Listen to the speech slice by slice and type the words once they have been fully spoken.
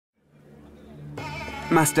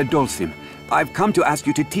Master Dhalsim, I've come to ask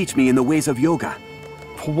you to teach me in the ways of yoga.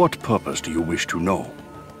 For what purpose do you wish to know?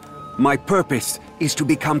 My purpose is to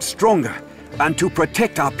become stronger and to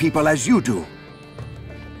protect our people as you do.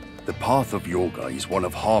 The path of yoga is one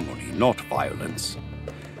of harmony, not violence.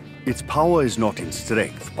 Its power is not in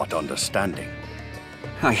strength, but understanding.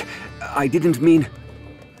 I didn't mean...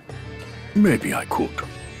 Maybe I could.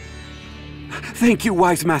 Thank you,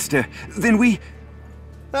 wise master. Then we...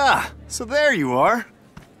 Ah, so there you are.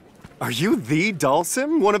 Are you the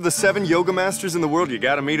Dhalsim? One of the 7 yoga masters in the world you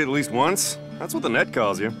gotta meet at least once? That's what the net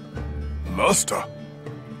calls you. Master?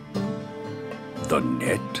 The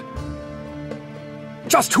net?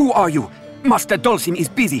 Just who are you? Master Dhalsim is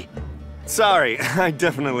busy. Sorry, I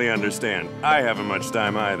definitely understand. I haven't much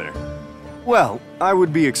time either. Well, I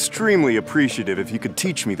would be extremely appreciative if you could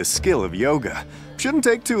teach me the skill of yoga. Shouldn't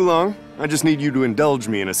take too long. I just need you to indulge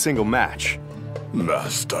me in a single match.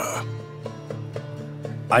 Master.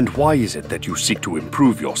 And why is it that you seek to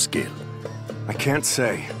improve your skill? I can't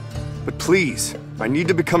say. But please, I need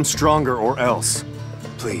to become stronger or else.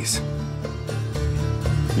 Please.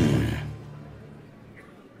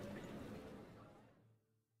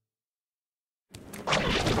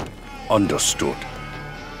 Understood.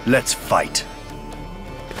 Let's fight.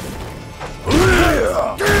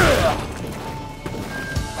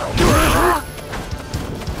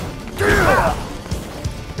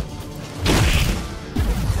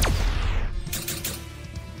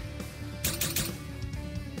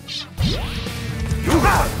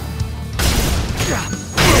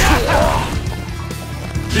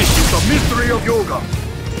 This is the mystery of yoga.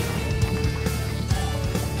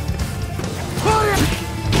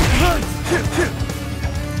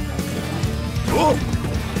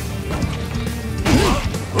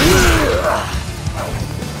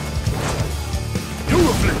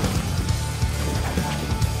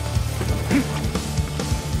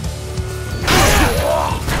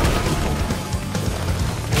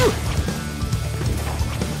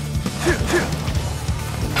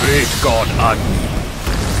 Great God, Agni.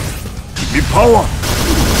 Give me power!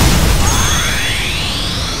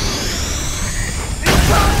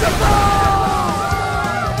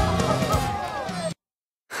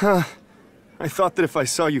 Huh. I thought that if I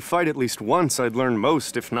saw you fight at least once, I'd learn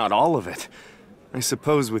most, if not all of it. I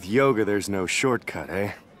suppose with yoga there's no shortcut,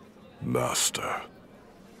 eh? Master.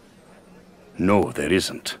 No, there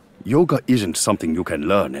isn't. Yoga isn't something you can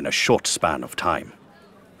learn in a short span of time.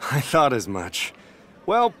 I thought as much.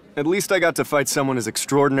 Well, at least I got to fight someone as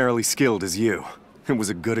extraordinarily skilled as you. It was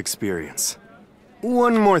a good experience.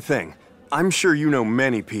 One more thing. I'm sure you know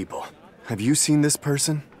many people. Have you seen this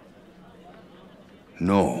person?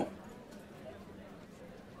 No.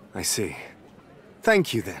 I see.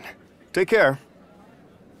 Thank you, then. Take care.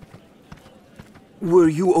 Were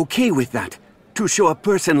you okay with that? To show a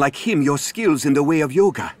person like him your skills in the way of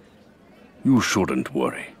yoga? You shouldn't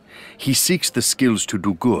worry. He seeks the skills to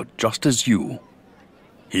do good, just as you.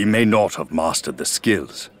 He may not have mastered the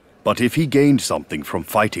skills, but if he gained something from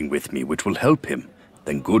fighting with me which will help him,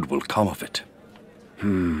 then good will come of it.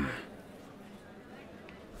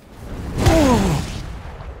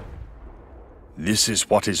 This is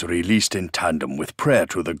what is released in tandem with prayer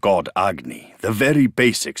to the god Agni, the very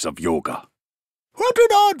basics of yoga. What an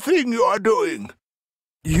odd thing you are doing!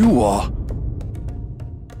 You are...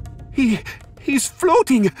 He's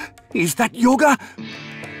floating! Is that yoga?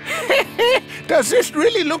 Does this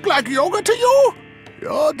really look like yoga to you?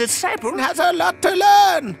 Your disciple has a lot to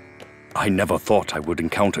learn! I never thought I would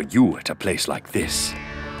encounter you at a place like this.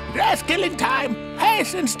 Just killing time. I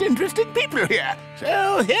sensed interesting people here,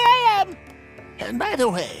 so here I am. And by the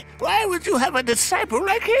way, why would you have a disciple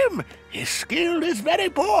like him? His skill is very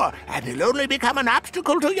poor, and he'll only become an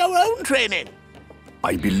obstacle to your own training.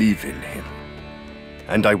 I believe in him.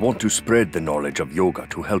 And I want to spread the knowledge of yoga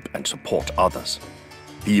to help and support others.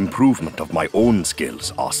 The improvement of my own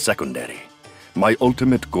skills are secondary. My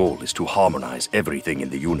ultimate goal is to harmonize everything in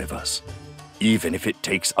the universe. Even if it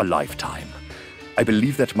takes a lifetime, I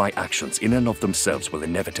believe that my actions in and of themselves will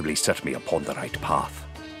inevitably set me upon the right path.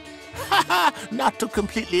 Not to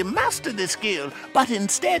completely master the skill, but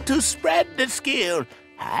instead to spread the skill.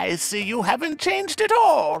 I see you haven't changed at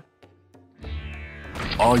all.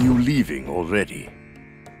 Are you leaving already?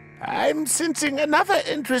 I'm sensing another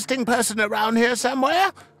interesting person around here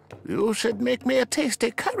somewhere. You should make me a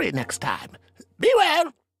tasty curry next time. Be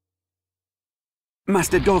well.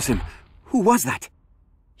 Master Dhalsim, who was that?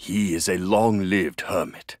 He is a long-lived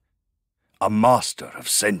hermit, a master of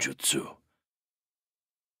senjutsu.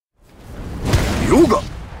 Yoga!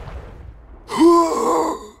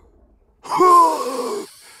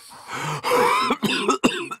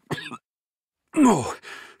 No,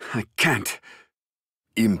 I can't.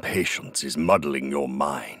 Impatience is muddling your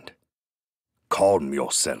mind. Calm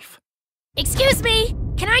yourself. Excuse me,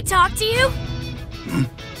 can I talk to you?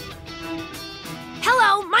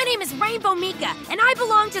 Hello, my name is Rainbow Mika, and I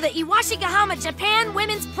belong to the Iwashigahama Japan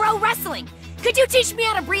Women's Pro Wrestling. Could you teach me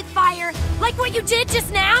how to breathe fire, like what you did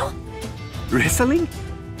just now? Wrestling?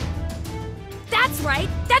 That's right,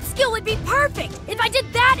 that skill would be perfect! If I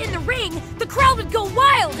did that in the ring, the crowd would go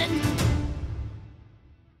wild and...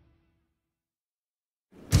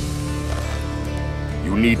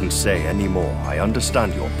 You needn't say any more. I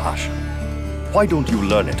understand your passion. Why don't you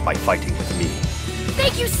learn it by fighting with me?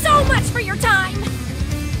 Thank you so much for your time!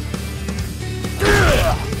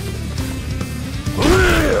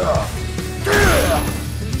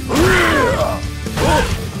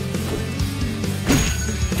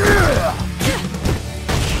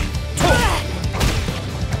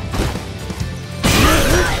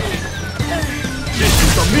 This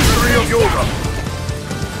is the mystery of yoga!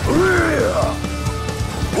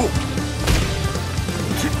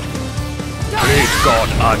 Great God,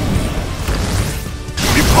 Agni!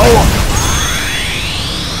 The power!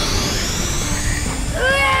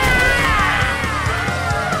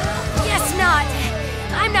 Guess not.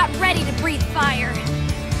 I'm not ready to breathe fire.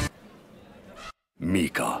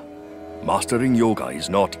 Mika, mastering yoga is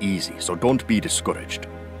not easy, so don't be discouraged.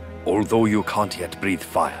 Although you can't yet breathe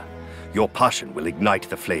fire, your passion will ignite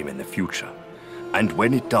the flame in the future. And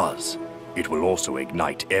when it does, it will also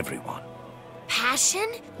ignite everyone. Passion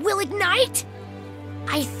will ignite?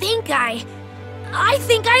 I think I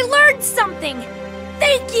learned something!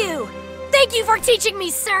 Thank you! Thank you for teaching me,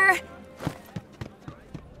 sir!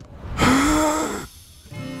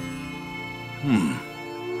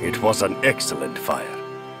 It was an excellent fire.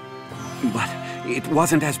 But it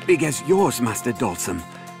wasn't as big as yours, Master Dhalsim.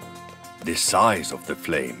 The size of the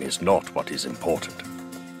flame is not what is important.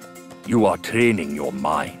 You are training your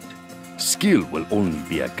mind. Skill will only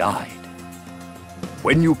be a guide.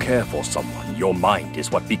 When you care for someone, your mind is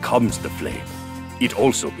what becomes the flame. It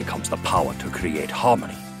also becomes the power to create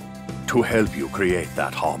harmony. To help you create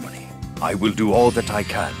that harmony, I will do all that I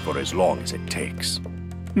can for as long as it takes.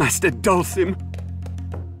 Master Dhalsim,